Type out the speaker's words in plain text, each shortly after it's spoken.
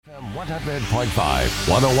100.5,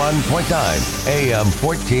 101.9, AM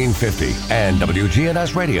 1450, and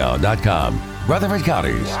WGNSradio.com. Rutherford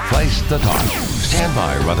County's place to talk. Stand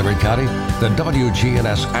by, Rutherford County. The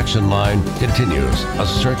WGNS Action Line continues a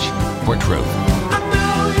search for truth. I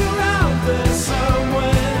know you're out there somewhere.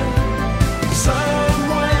 I know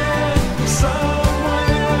you're out there somewhere.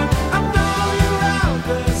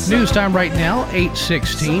 News time right now,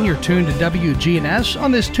 8:16. You're tuned to WGNS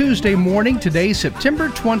on this Tuesday morning. Today, September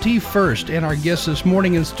 21st. And our guest this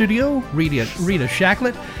morning in studio, Rita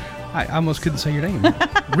Shacklett. I almost couldn't say your name.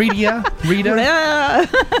 Rita.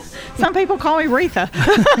 Some people call me Retha.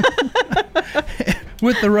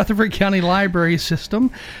 With the Rutherford County Library System.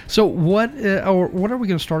 So what are we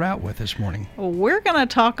going to start out with this morning? Well, we're going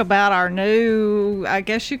to talk about our new, I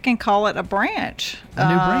guess you can call it a branch. A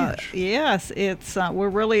new branch. Yes, it's. We're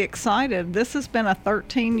really excited. This has been a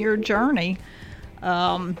 13-year journey.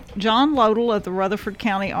 John Lodell of the Rutherford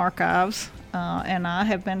County Archives and I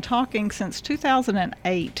have been talking since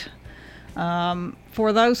 2008.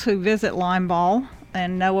 For those who visit Limeball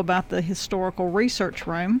and know about the Historical Research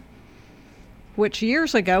Room, which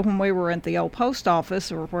years ago when we were at the old post office,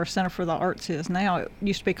 or where Center for the Arts is now, it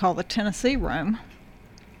used to be called the Tennessee Room.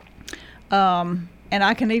 And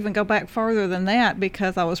I can even go back further than that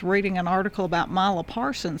because I was reading an article about Mila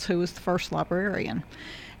Parsons, who was the first librarian.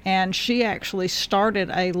 And she actually started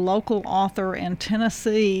a local author in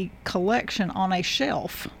Tennessee collection on a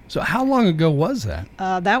shelf. So how long ago was that?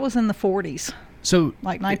 That was in the 40s. So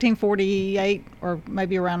like 1948 or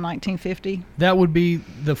maybe around 1950. That would be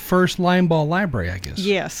the first Limeball library, I guess.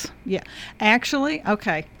 Yes. Yeah. Actually,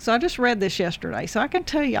 okay. So I just read this yesterday, so I can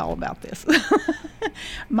tell you all about this.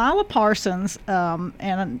 Mila Parsons,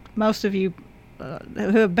 and most of you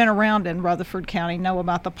who have been around in Rutherford County know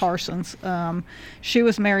about the Parsons. She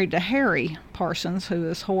was married to Harry Parsons, who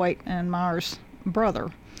is Hoyt and Myers' brother.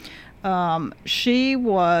 She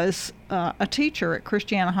was a teacher at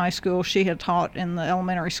Christiana High School. She had taught in the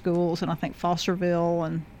elementary schools, and I think Fosterville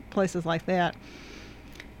and places like that.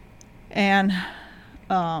 And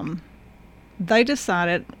they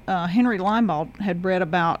decided, Henry Limeball had read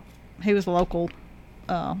about, he was a local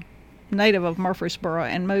native of Murfreesboro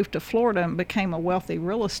and moved to Florida and became a wealthy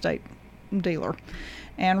real estate dealer,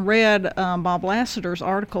 and read Bob Lassiter's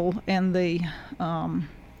article in the, I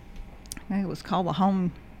think it was called the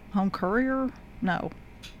Home Courier? No.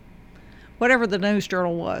 Whatever the news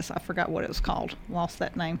journal was. I forgot what it was called. Lost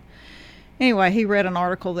that name. Anyway, he read an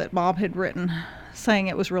article that Bob had written saying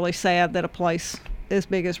it was really sad that a place as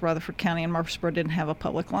big as Rutherford County and Murfreesboro didn't have a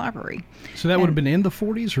public library. So that would have been in the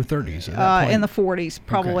 40s or 30s at that point? In the 40s,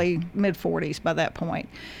 probably mid-40s by that point.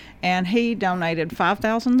 And he donated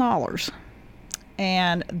 $5,000.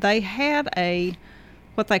 And they had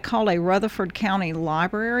what they called a Rutherford County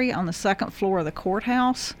Library on the second floor of the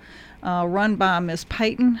courthouse, run by Miss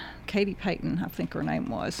Payton, Katie Payton, I think her name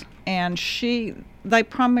was. And they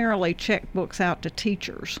primarily checked books out to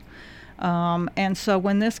teachers. And so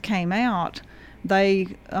when this came out, they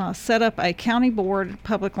set up a county board,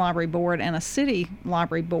 public library board, and a city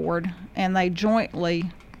library board, and they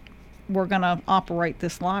jointly were going to operate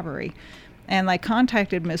this library. And they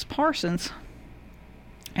contacted Ms. Parsons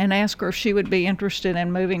and asked her if she would be interested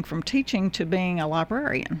in moving from teaching to being a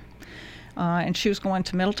librarian. And she was going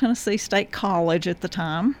to Middle Tennessee State College at the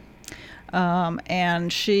time,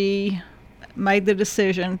 and she made the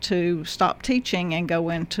decision to stop teaching and go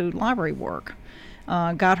into library work.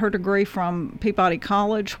 Got her degree from Peabody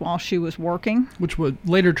College while she was working. Which would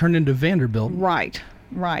later turn into Vanderbilt. Right.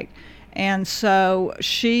 And so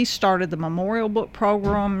she started the Memorial Book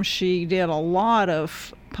Program. She did a lot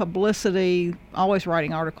of publicity, always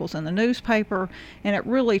writing articles in the newspaper, and it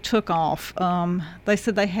really took off. They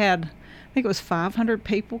said they had, I think it was 500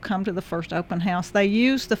 people come to the first open house. They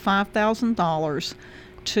used the $5,000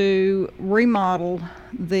 to remodel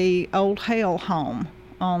the old Hale home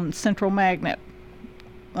on Central Magnet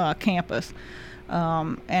campus,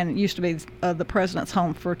 and it used to be the president's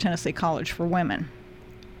home for Tennessee College for Women.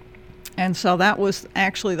 And so that was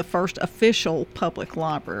actually the first official public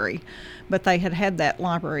library, but they had that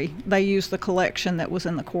library. They used the collection that was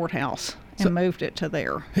in the courthouse and moved it to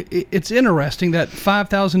there. It's interesting that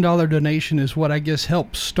 $5,000 donation is what I guess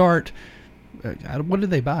helped start. What did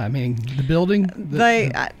they buy? I mean, the building?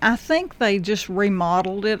 I think they just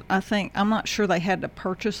remodeled it. I'm not sure they had to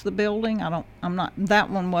purchase the building.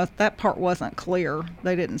 That part wasn't clear.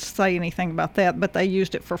 They didn't say anything about that, but they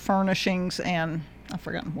used it for furnishings and I've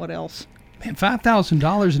forgotten what else. Man, $5,000 in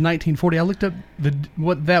 1940. I looked up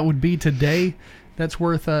what that would be today. That's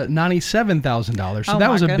worth $97,000. So that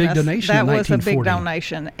was a big donation in 1940. That was a big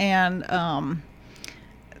donation. And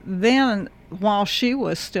then while she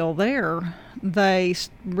was still there, they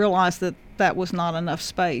realized that that was not enough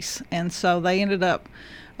space. And so they ended up,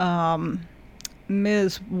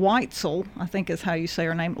 Ms. Weitzel, I think is how you say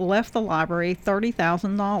her name, left the library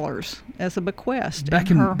 $30,000 as a bequest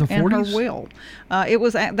Back in the 40s? in her will. It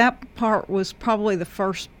was that part was probably the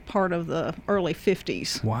first part of the early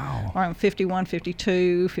 50s. Wow. Around 51,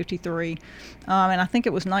 52, 53. And I think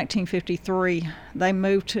it was 1953 they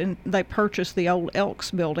moved and they purchased the old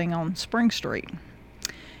Elks building on Spring Street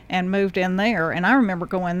and moved in there. And I remember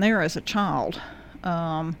going there as a child.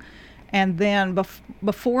 And then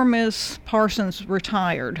before Ms. Parsons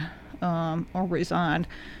retired or resigned,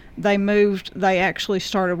 they actually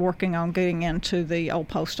started working on getting into the old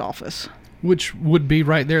post office. Which would be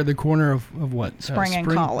right there at the corner of what? Spring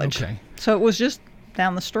and College. Okay. So it was just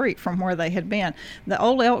down the street from where they had been. The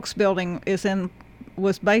old Elks building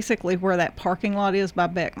was basically where that parking lot is by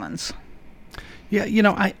Beckman's. Yeah, you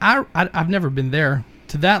know, I've never been there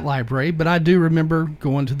to that library, but I do remember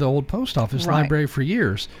going to the old post office Right. library for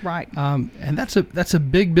years. Right. And that's a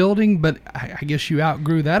big building, but I guess you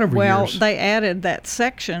outgrew that over Well, years. they added that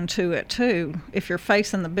section to it too. If you're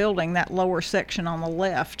facing the building, that lower section on the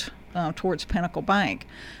left towards Pinnacle Bank,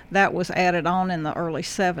 that was added on in the early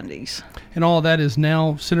 70s. And all of that is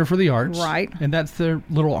now Center for the Arts. Right. And that's their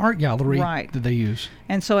little art gallery Right. that they use.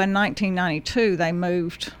 And so in 1992, they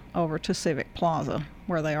moved over to Civic Plaza,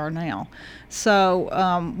 where they are now. So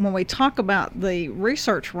when we talk about the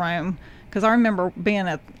research room, because I remember being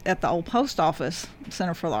at the old post office,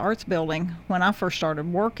 Center for the Arts building, when I first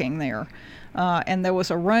started working there, and there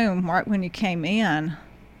was a room right when you came in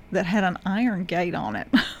that had an iron gate on it.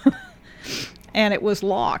 And it was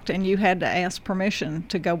locked, and you had to ask permission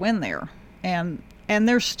to go in there. And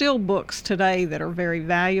there's still books today that are very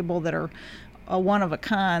valuable, that are one of a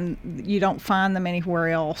kind. You don't find them anywhere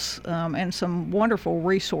else, and some wonderful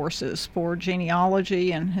resources for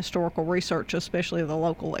genealogy and historical research, especially of the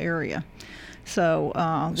local area. So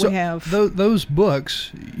we have those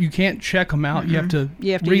books. You can't check them out. You have to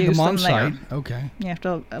You have to read use them on them there. site. Okay. You have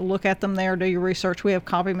to look at them there, do your research. We have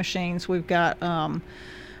copy machines. We've got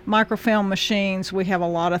microfilm machines. We have a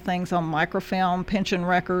lot of things on microfilm, pension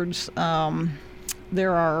records.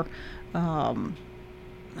 There are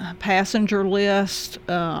passenger list,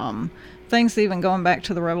 things even going back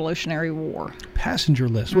to the Revolutionary War. Passenger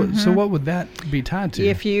list. So what would that be tied to?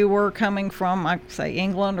 If you were coming from, like, say,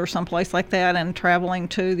 England or someplace like that and traveling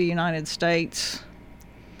to the United States.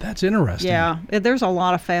 That's interesting. Yeah, there's a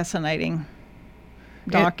lot of fascinating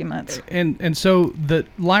documents. And so the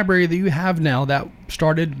library that you have now, that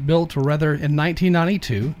built in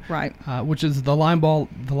 1992, Right. Which is the Limeball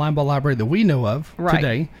Library that we know of Right.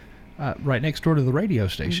 today, right next door to the radio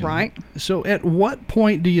station. Right. So at what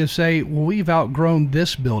point do you say, well, we've outgrown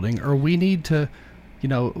this building, or we need to,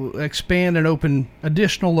 expand and open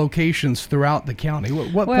additional locations throughout the county?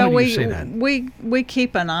 What point do you say that? We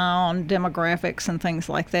keep an eye on demographics and things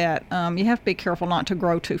like that. You have to be careful not to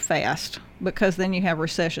grow too fast, because then you have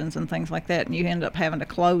recessions and things like that, and you end up having to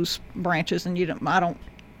close branches, and I don't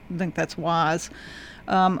think that's wise.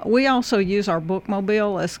 We also use our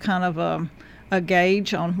bookmobile as kind of a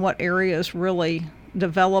gauge on what areas really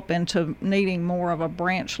develop into needing more of a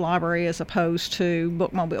branch library as opposed to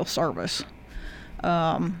bookmobile service.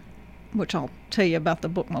 Which I'll tell you about the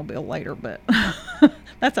bookmobile later, but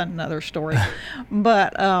that's another story.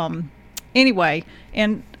 But anyway,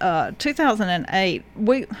 in 2008,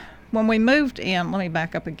 when we moved in, let me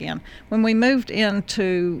back up again. When we moved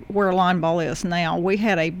into where Lineball is now, we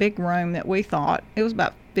had a big room that we thought, it was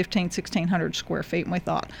about 1,600 square feet, and we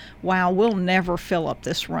thought, wow, we'll never fill up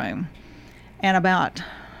this room. And about,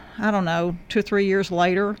 2 or 3 years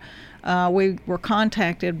later, we were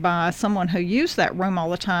contacted by someone who used that room all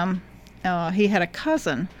the time. He had a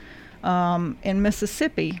cousin in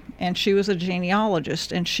Mississippi, and she was a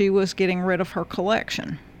genealogist, and she was getting rid of her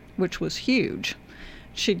collection, which was huge.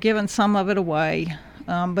 She'd given some of it away,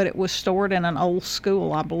 but it was stored in an old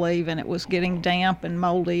school, I believe, and it was getting damp and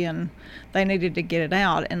moldy, and they needed to get it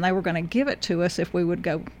out, and they were going to give it to us if we would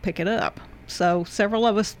go pick it up. So several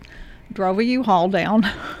of us drove a U-Haul down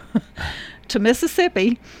to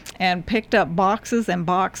Mississippi and picked up boxes and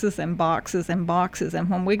boxes and boxes and boxes. And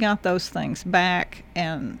when we got those things back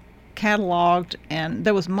and cataloged, and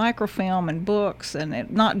there was microfilm and books,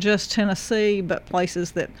 and not just Tennessee, but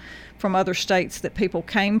places that from other states that people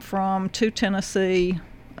came from to Tennessee,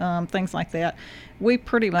 things like that, we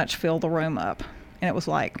pretty much filled the room up. And it was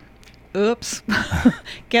like, oops,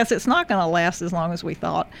 guess it's not going to last as long as we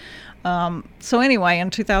thought. So anyway, in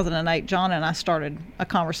 2008, John and I started a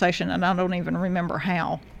conversation, and I don't even remember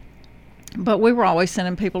how. But we were always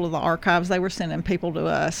sending people to the archives. They were sending people to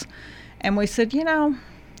us. And we said, wouldn't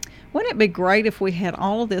it be great if we had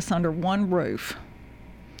all of this under one roof?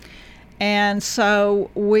 And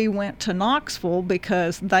so we went to Knoxville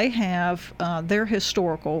because they have their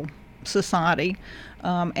historical society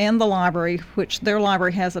and the library, which their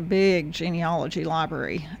library has a big genealogy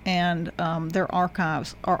library, and their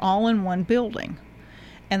archives are all in one building.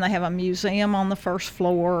 And they have a museum on the first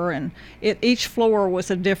floor, and each floor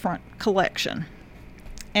was a different collection.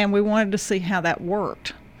 And we wanted to see how that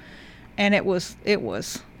worked. And it was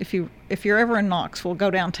if you're ever in Knoxville,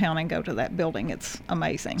 go downtown and go to that building. It's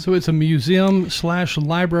amazing. So it's a museum /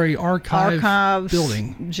 library archives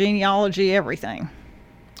building. Genealogy, everything,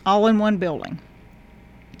 all in one building.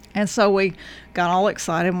 And so we got all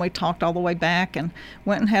excited, and we talked all the way back and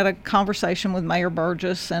went and had a conversation with Mayor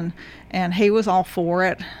Burgess, and he was all for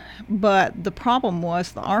it. But the problem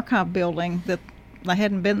was the archive building, that they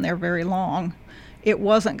hadn't been there very long. It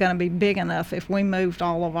wasn't going to be big enough if we moved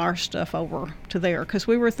all of our stuff over to there, because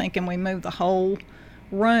we were thinking we moved the whole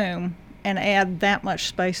room and add that much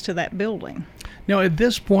space to that building. Now, at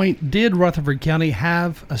this point, did Rutherford County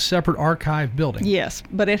have a separate archive building? Yes,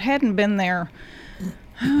 but it hadn't been there,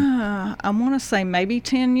 I want to say maybe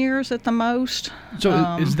 10 years at the most.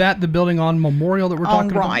 So is that the building on Memorial that we're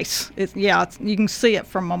talking about? On Rice. You can see it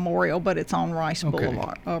from Memorial, but it's on Rice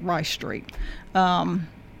Boulevard, Rice Street.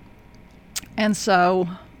 And so,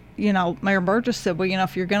 Mayor Burgess said, well,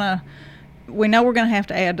 if we know we're going to have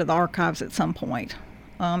to add to the archives at some point.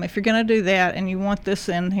 If you're going to do that and you want this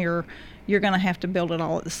in here, you're going to have to build it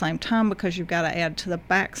all at the same time, because you've got to add to the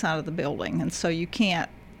back side of the building. And so you can't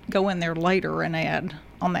go in there later and add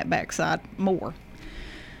on that back side more.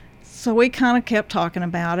 So we kind of kept talking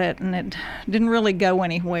about it, and it didn't really go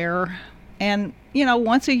anywhere. And,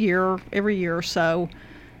 once a year, every year or so,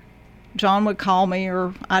 John would call me,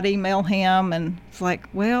 or I'd email him, and it's like,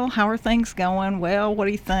 well, how are things going? Well, what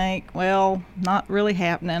do you think? Well, not really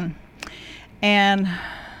happening. And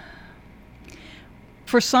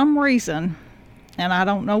for some reason, and I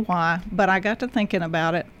don't know why, but I got to thinking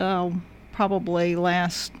about it probably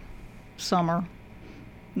last summer,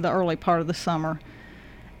 the early part of the summer,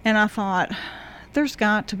 and I thought, there's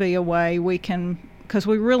got to be a way we can, because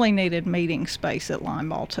we really needed meeting space at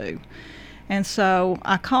Limeball too. And so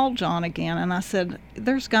I called John again, and I said,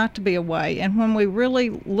 there's got to be a way. And when we really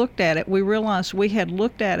looked at it, we realized we had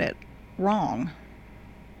looked at it wrong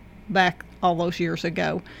back all those years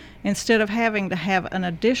ago. Instead of having to have an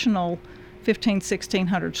additional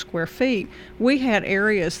 1,600 square feet, we had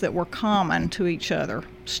areas that were common to each other,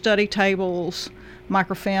 study tables,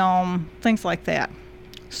 microfilm, things like that.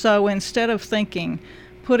 So instead of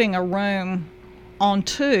putting a room on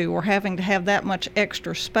two, or having to have that much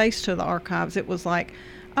extra space to the archives, it was like,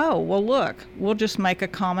 oh, well, look, we'll just make a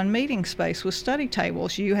common meeting space with study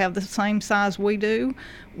tables. You have the same size we do,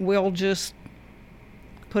 we'll just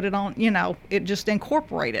put it on, it just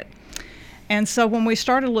incorporate it. And so when we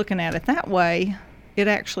started looking at it that way, it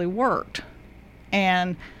actually worked.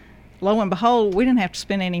 And lo and behold, we didn't have to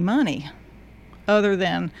spend any money, other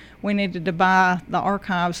than we needed to buy the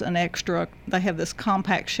archives an extra. They have this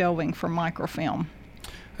compact shelving for microfilm.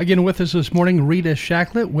 Again, with us this morning, Rita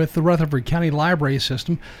Shacklett with the Rutherford County Library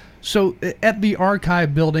System. So at the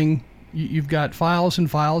archive building, you've got files and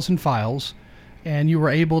files and files, and you were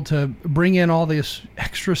able to bring in all this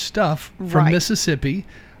extra stuff from Right. Mississippi.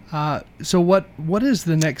 So what is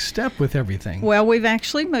the next step with everything? Well, we've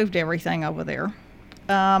actually moved everything over there.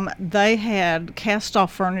 They had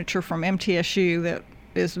cast-off furniture from MTSU that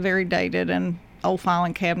is very dated, and old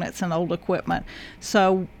filing cabinets and old equipment.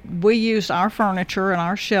 So we used our furniture and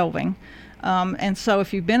our shelving. And so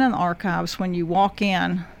if you've been in the archives, when you walk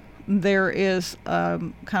in, there is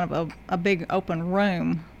kind of a big open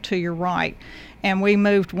room to your right. And we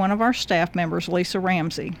moved one of our staff members, Lisa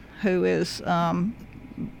Ramsey, who is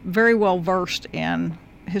very well versed in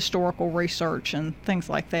historical research and things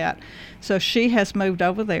like that. So she has moved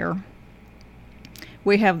over there.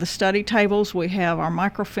 We have the study tables, we have our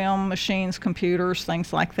microfilm machines, computers,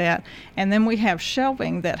 things like that. And then we have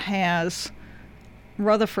shelving that has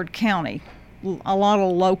Rutherford County, a lot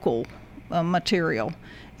of local material.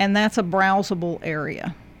 And that's a browsable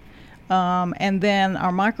area. And then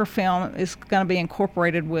our microfilm is going to be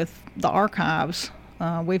incorporated with the archives.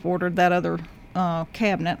 We've ordered that other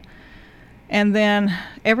cabinet. And then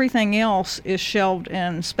everything else is shelved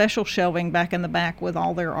in special shelving back in the back with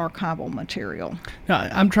all their archival material. Now,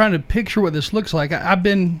 I'm trying to picture what this looks like. I've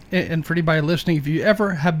been, and for anybody listening, if you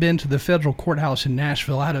ever have been to the federal courthouse in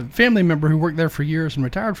Nashville, I had a family member who worked there for years and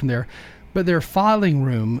retired from there. But their filing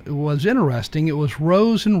room was interesting. It was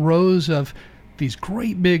rows and rows of these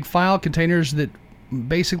great big file containers that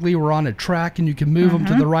basically were on a track, and you could move them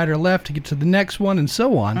to the right or left to get to the next one, and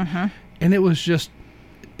so on. And it was just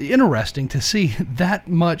interesting to see that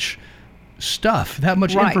much stuff, that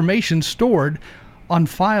much information stored on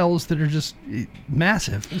files that are just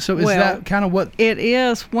massive. So is that kind of what it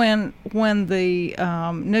is? When the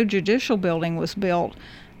new judicial building was built,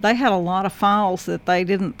 they had a lot of files that they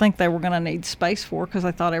didn't think they were going to need space for, because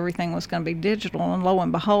they thought everything was going to be digital, and lo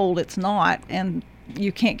and behold, it's not, and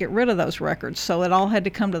you can't get rid of those records. So it all had to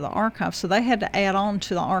come to the archives. So they had to add on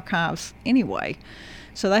to the archives anyway.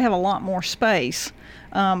 So they have a lot more space.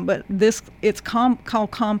 But it's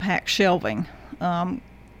called compact shelving.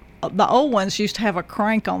 The old ones used to have a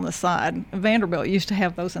crank on the side. Vanderbilt used to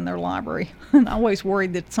have those in their library. And I always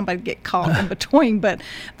worried that somebody'd get caught in between. But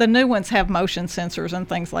the new ones have motion sensors and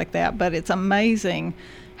things like that. But it's amazing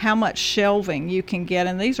how much shelving you can get.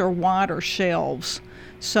 And these are wider shelves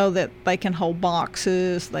so that they can hold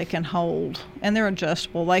boxes, they can hold, and they're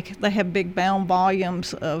adjustable. They have big bound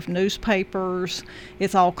volumes of newspapers.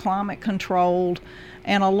 It's all climate controlled.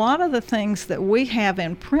 And a lot of the things that we have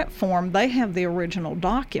in print form, they have the original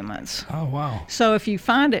documents. Oh, wow. So if you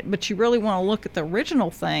find it, but you really want to look at the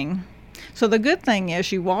original thing. So the good thing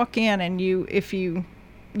is you walk in and you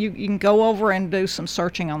can go over and do some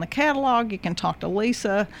searching on the catalog. You can talk to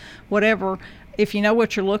Lisa, whatever. If you know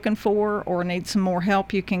what you're looking for or need some more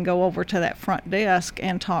help, you can go over to that front desk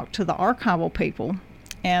and talk to the archival people,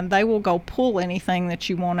 and they will go pull anything that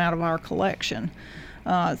you want out of our collection.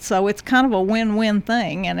 So it's kind of a win-win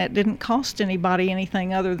thing, and it didn't cost anybody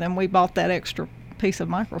anything other than we bought that extra piece of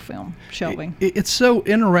microfilm shelving. It's so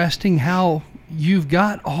interesting how you've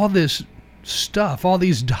got all this stuff, all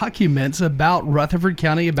these documents about Rutherford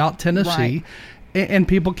County, about Tennessee, and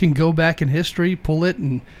people can go back in history, pull it,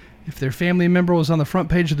 and if their family member was on the front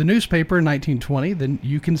page of the newspaper in 1920, then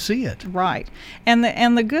you can see it. Right. And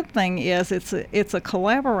the good thing is it's a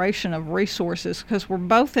collaboration of resources, because we're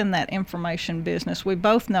both in that information business. We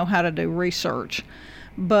both know how to do research,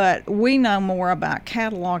 but we know more about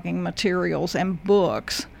cataloging materials and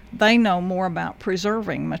books. They know more about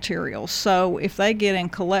preserving materials. So if they get in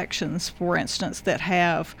collections, for instance, that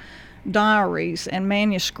have diaries and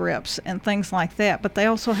manuscripts and things like that, but they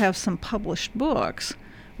also have some published books,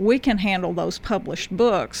 we can handle those published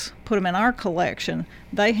books, put them in our collection.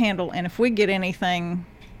 They handle, and if we get anything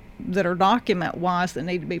that are document-wise that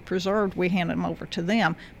need to be preserved, we hand them over to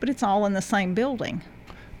them. But it's all in the same building.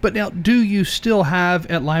 But now, do you still have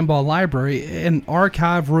at Linebaugh Library an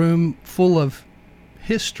archive room full of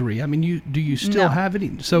history? I mean, do you still have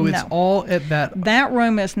any? So it's all at that. That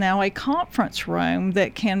room is now a conference room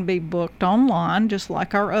that can be booked online, just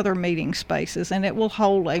like our other meeting spaces, and it will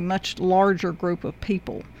hold a much larger group of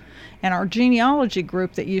people. And our genealogy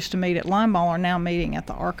group that used to meet at Linebaugh are now meeting at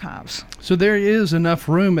the archives. So there is enough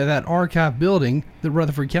room at that archive building that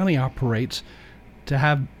Rutherford County operates to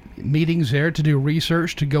have meetings there, to do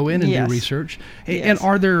research, to go in and do research. Yes. And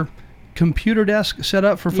are there computer desks set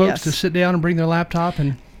up for folks to sit down and bring their laptop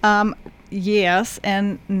and? Yes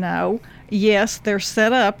and no. Yes, they're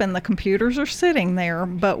set up and the computers are sitting there,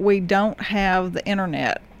 but we don't have the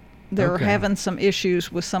internet. They're having some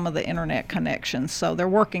issues with some of the internet connections, so they're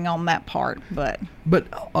working on that part. But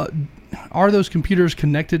are those computers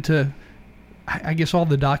connected to, I guess, all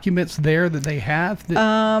the documents there that they have?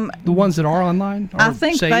 The ones that are online? I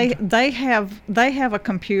think saved? they have a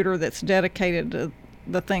computer that's dedicated to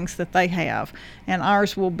the things that they have, and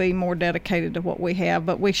ours will be more dedicated to what we have,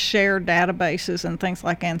 but we share databases and things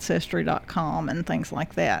like Ancestry.com and things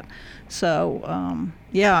like that. So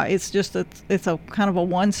it's a kind of a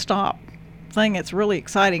one-stop thing. It's really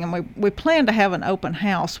exciting, and we plan to have an open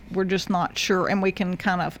house. We're just not sure, and we can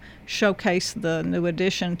kind of showcase the new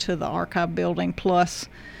addition to the archive building, plus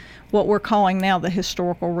what we're calling now the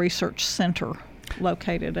Historical Research Center,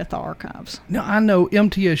 located at the archives. Now, I know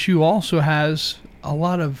MTSU also has a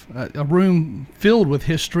lot of a room filled with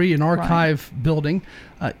history and archive building.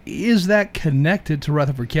 Is that connected to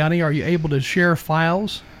Rutherford County? Are you able to share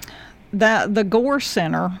files? The Gore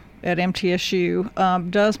Center at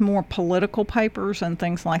MTSU does more political papers and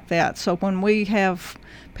things like that. So when we have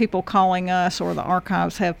people calling us, or the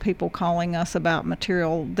archives have people calling us about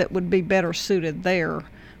material that would be better suited there,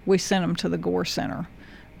 we send them to the Gore Center.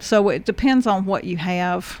 So it depends on what you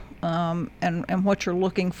have and what you're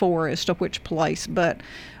looking for as to which place. But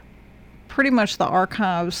pretty much the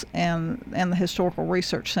archives and the Historical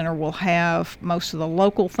Research Center will have most of the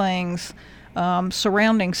local things.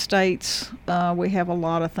 Surrounding states, we have a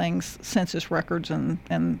lot of things, census records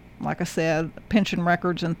and like I said, pension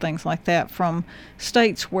records and things like that from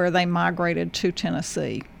states where they migrated to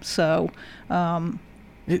Tennessee. So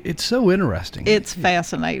It's so interesting. It's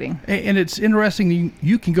fascinating. And it's interesting.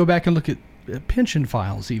 You can go back and look at pension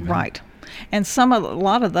files even. Right. And a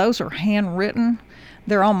lot of those are handwritten.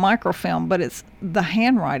 They're on microfilm, but the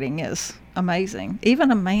handwriting is amazing.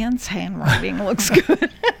 Even a man's handwriting looks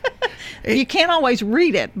good. You can't always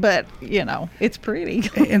read it, but it's pretty.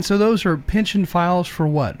 And so those are pension files for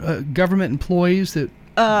what? Government employees that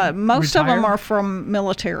most of them retire? are from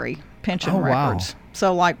military pension Oh, wow. records.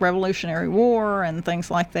 So like Revolutionary War and things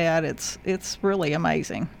like that. It's really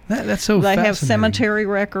amazing. That's so They fascinating. have cemetery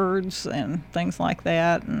records and things like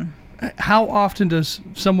that. And How often does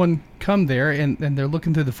someone come there and they're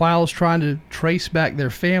looking through the files trying to trace back their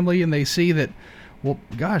family, and they see that, well,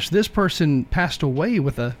 gosh, this person passed away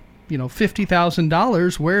with a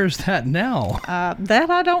 $50,000. Where's that now? that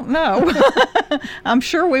I don't know. I'm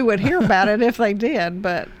sure we would hear about it if they did,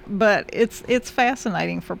 but it's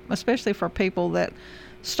fascinating especially for people that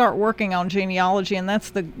start working on genealogy, and that's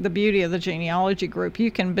the beauty of the genealogy group. You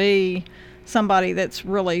can be somebody that's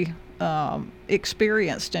really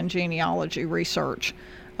experienced in genealogy research,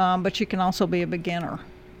 but you can also be a beginner,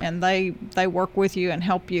 and they work with you and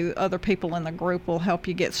help you. Other people in the group will help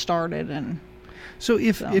you get started. And So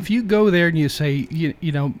if you go there and you say,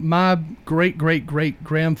 my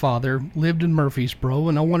great-great-great-grandfather lived in Murfreesboro,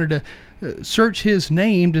 and I wanted to search his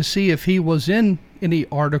name to see if he was in any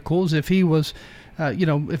articles, if he was,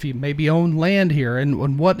 if he maybe owned land here,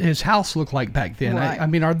 and what his house looked like back then. Right. I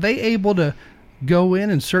mean, are they able to go in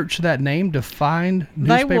and search that name to find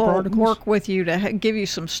newspaper they will articles? work with you to give you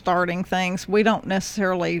some starting things. We don't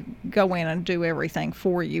necessarily go in and do everything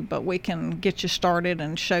for you, but we can get you started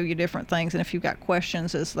and show you different things. And if you've got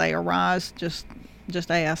questions as they arise, just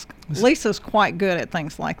ask. Lisa's quite good at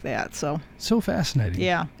things like that. So fascinating.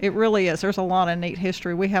 yeah, it really is. There's a lot of neat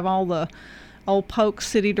history. We have all the old Polk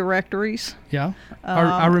city directories. Yeah,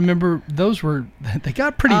 I remember those they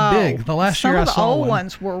got pretty big the last year I saw Some of the old one.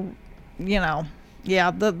 ones were,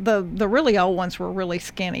 the really old ones were really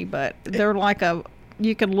skinny, but they're like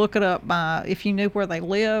you could look it up by, if you knew where they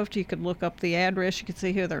lived, you could look up the address, you could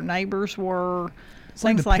see who their neighbors were, It's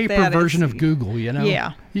like things the like paper that. version It's- of Google,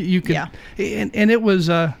 Yeah. You could, Yeah. and it was,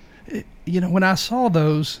 when I saw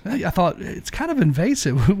those, I thought it's kind of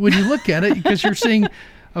invasive when you look at it, because you're seeing,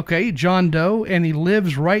 okay, John Doe, and he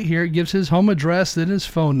lives right here. It gives his home address, then his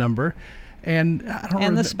phone number, and I don't And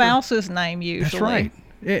remember. the spouse's name usually. That's right.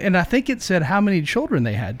 And I think it said how many children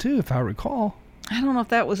they had too, if I recall. I don't know if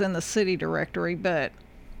that was in the city directory, but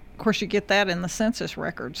of course you get that in the census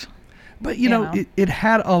records. But it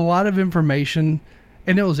had a lot of information,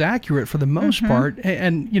 and it was accurate for the most part.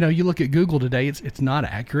 And you look at Google today, it's not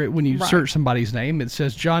accurate. When you Right. search somebody's name, it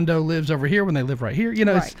says John Doe lives over here when they live right here.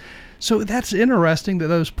 Right. So that's interesting that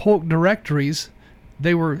those Polk directories,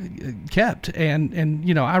 they were kept. And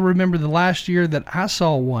I remember the last year that I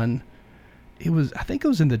saw one, I think it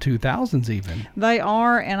was in the 2000s even. They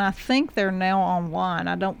are, and I think they're now online.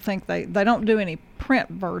 I don't think they don't do any print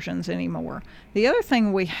versions anymore. The other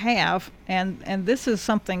thing we have, and this is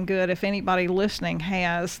something good if anybody listening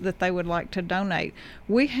has that they would like to donate,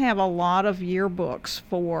 we have a lot of yearbooks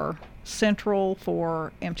for Central,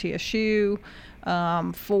 for MTSU,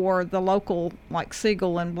 for the local, like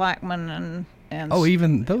Siegel and Blackman and Oh,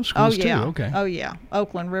 even those schools yeah. too. Okay. Oh yeah,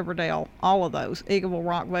 Oakland, Riverdale, all of those, Eagleville,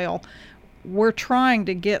 Rockville. We're trying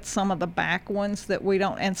to get some of the back ones that we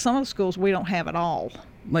don't, and some of the schools we don't have at all.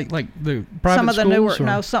 Like the private Some of the schools?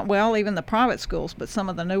 newer, even the private schools, but some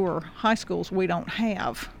of the newer high schools we don't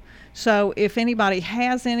have. So if anybody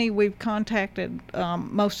has any, we've contacted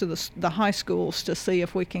most of the high schools to see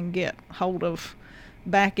if we can get hold of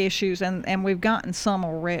back issues, and we've gotten some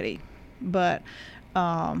already. But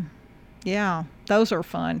yeah, those are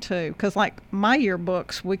fun too, because like my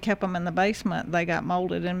yearbooks, we kept them in the basement. They got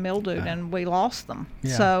molded and mildewed, and we lost them.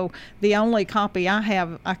 Yeah. So the only copy I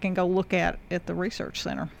have, I can go look at the research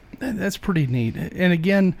center. That's pretty neat. And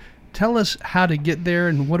again, tell us how to get there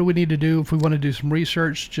and what do we need to do if we want to do some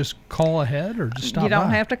research. Just call ahead or just stop by? You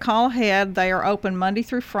don't have to call ahead. They are open Monday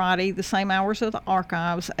through Friday, the same hours of the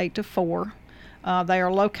archives, 8 to 4. They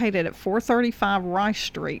are located at 435 Rice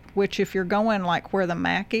Street, which if you're going like where the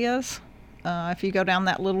MAC is, if you go down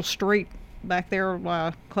that little street back there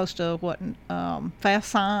close to Fast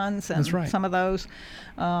Signs and That's right. some of those,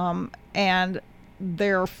 and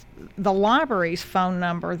the library's phone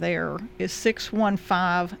number there is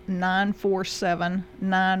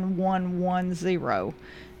 615-947-9110,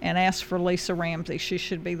 and ask for Lisa Ramsey. She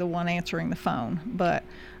should be the one answering the phone. But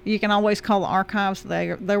you can always call the archives.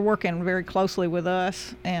 They're working very closely with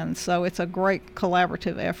us, and so it's a great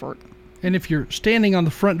collaborative effort. And if you're standing on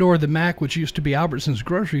the front door of the MAC, which used to be Albertson's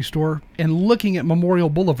grocery store, and looking at Memorial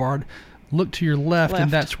Boulevard, look to your left,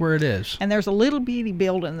 and that's where it is. And there's a little bitty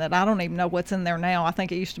building that I don't even know what's in there now. I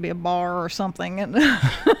think it used to be a bar or something. And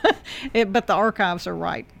but the archives are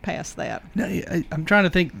right past that. Now, I'm trying to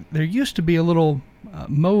think. There used to be a little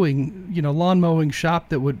lawn mowing shop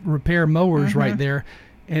that would repair mowers right there.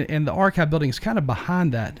 And the archive building is kind of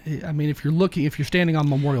behind that. I mean, if you're standing on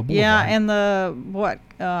Memorial Boulevard. Yeah, and the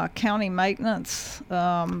county maintenance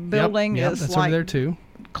building is that's like over there too.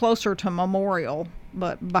 Closer to Memorial,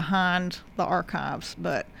 but behind the archives.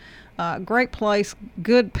 But great place,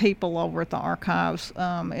 good people over at the archives.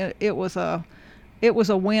 It was a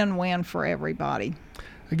win-win for everybody.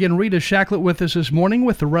 Again, Rita Shacklett with us this morning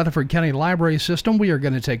with the Rutherford County Library System. We are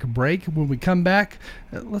going to take a break. When we come back,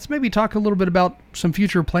 let's maybe talk a little bit about some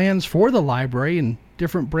future plans for the library and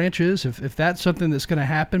different branches, if that's something that's going to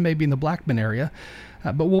happen, maybe in the Blackman area.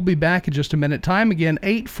 But we'll be back in just a minute. Time again,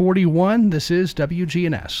 8:41. This is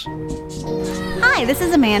WGNS. Hi, this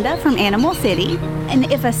is Amanda from Animal City.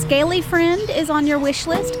 And if a scaly friend is on your wish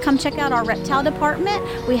list, come check out our reptile department.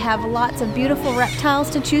 We have lots of beautiful reptiles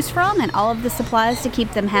to choose from and all of the supplies to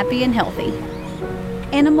keep them happy and healthy.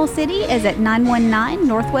 Animal City is at 919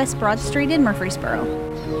 Northwest Broad Street in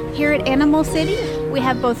Murfreesboro. Here at Animal City, we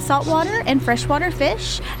have both saltwater and freshwater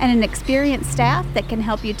fish and an experienced staff that can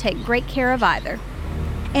help you take great care of either.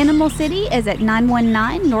 Animal City is at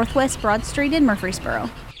 919 Northwest Broad Street in Murfreesboro.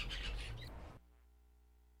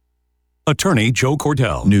 Attorney Joe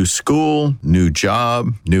Cordell. New school, new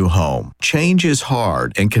job, new home. Change is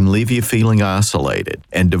hard and can leave you feeling isolated.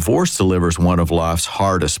 And divorce delivers one of life's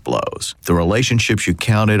hardest blows. The relationships you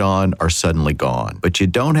counted on are suddenly gone. But you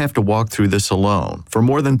don't have to walk through this alone. For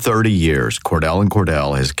more than 30 years, Cordell &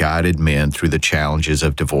 Cordell has guided men through the challenges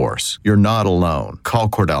of divorce. You're not alone. Call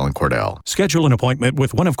Cordell & Cordell. Schedule an appointment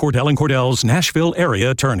with one of Cordell & Cordell's Nashville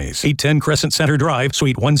area attorneys. 810 Crescent Center Drive,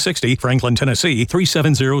 Suite 160, Franklin, Tennessee,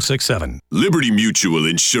 37067. Liberty Mutual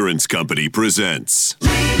Insurance Company presents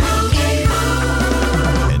And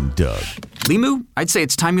Doug. Limu, I'd say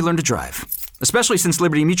it's time you learn to drive. Especially since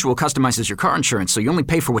Liberty Mutual customizes your car insurance so you only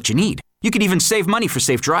pay for what you need. You could even save money for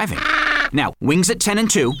safe driving. Now, wings at 10 and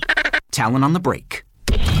 2, Talon on the brake.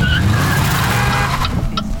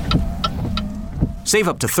 Save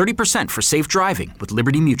up to 30% for safe driving with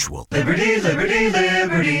Liberty Mutual. Liberty, liberty,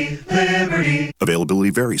 liberty, liberty.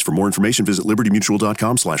 Availability varies. For more information, visit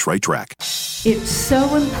libertymutual.com/right-track. It's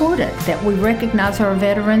so important that we recognize our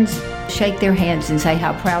veterans, shake their hands and say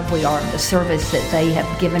how proud we are of the service that they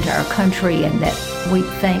have given to our country and that we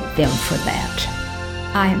thank them for that.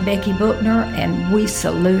 I am Becky Bookner and we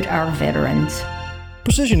salute our veterans.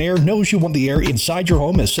 Precision Air knows you want the air inside your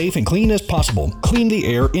home as safe and clean as possible. Clean the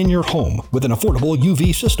air in your home with an affordable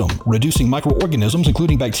UV system, reducing microorganisms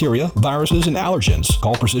including bacteria, viruses, and allergens.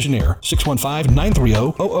 Call Precision Air,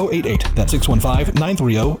 615-930-0088. That's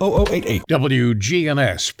 615-930-0088.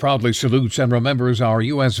 WGNS proudly salutes and remembers our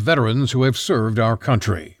U.S. veterans who have served our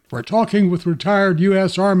country. We're talking with retired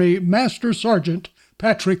U.S. Army Master Sergeant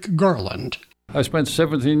Patrick Garland. I spent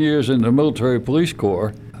 17 years in the military police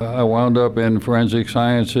corps. I wound up in forensic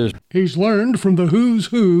sciences. He's learned from the who's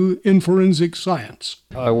who in forensic science.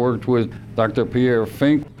 I worked with Dr. Pierre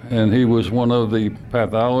Fink, and he was one of the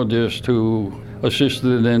pathologists who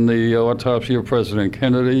assisted in the autopsy of President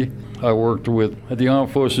Kennedy. I worked with at the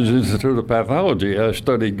Armed Forces Institute of Pathology. I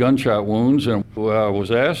studied gunshot wounds, and I was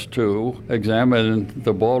asked to examine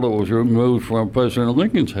the ball that was removed from President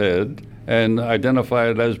Lincoln's head and identify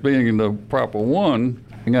it as being the proper one.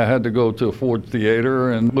 I had to go to Ford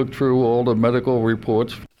Theater and look through all the medical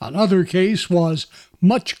reports. Another case was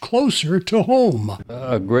much closer to home.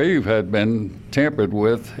 A grave had been tampered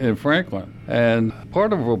with in Franklin, and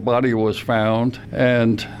part of a body was found,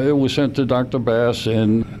 and it was sent to Dr. Bass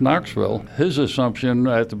in Knoxville. His assumption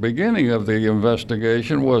at the beginning of the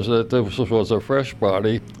investigation was that this was a fresh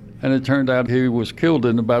body, and it turned out he was killed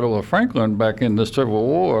in the Battle of Franklin back in the Civil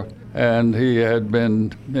War. And he had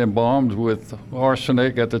been embalmed with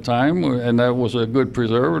arsenic at the time, and that was a good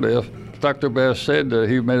preservative. Dr. Bass said that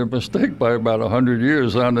he made a mistake by about 100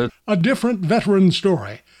 years on it. A different veteran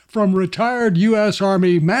story from retired U.S.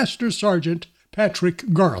 Army Master Sergeant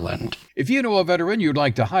Patrick Garland. If you know a veteran you'd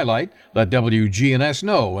like to highlight, let WGNS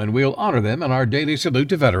know, and we'll honor them in our daily salute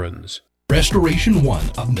to veterans. Restoration One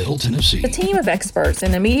of Middle Tennessee. A team of experts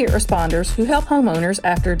and immediate responders who help homeowners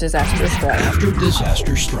after disaster strikes. After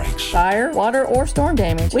disaster strikes. Fire, water, or storm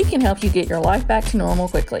damage, we can help you get your life back to normal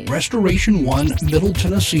quickly.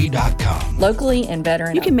 Restoration1MiddleTennessee.com. Locally and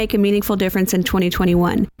veteran. You can make a meaningful difference in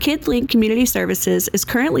 2021. KidLink Community Services is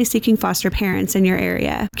currently seeking foster parents in your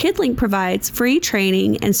area. KidLink provides free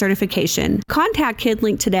training and certification. Contact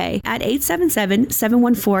KidLink today at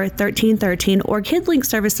 877-714-1313 or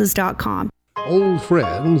kidlinkservices.com. Old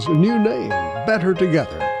friends, new name, better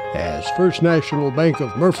together. As First National Bank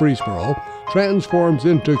of Murfreesboro transforms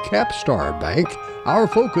into Capstar Bank, our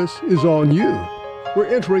focus is on you. We're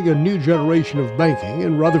entering a new generation of banking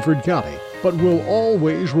in Rutherford County, but will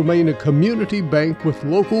always remain a community bank with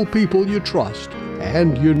local people you trust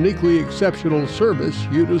and uniquely exceptional service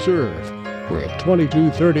you deserve. We're at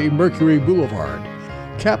 2230 Mercury Boulevard.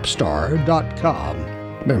 Capstar.com.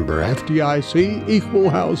 Member FDIC, Equal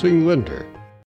Housing Lender.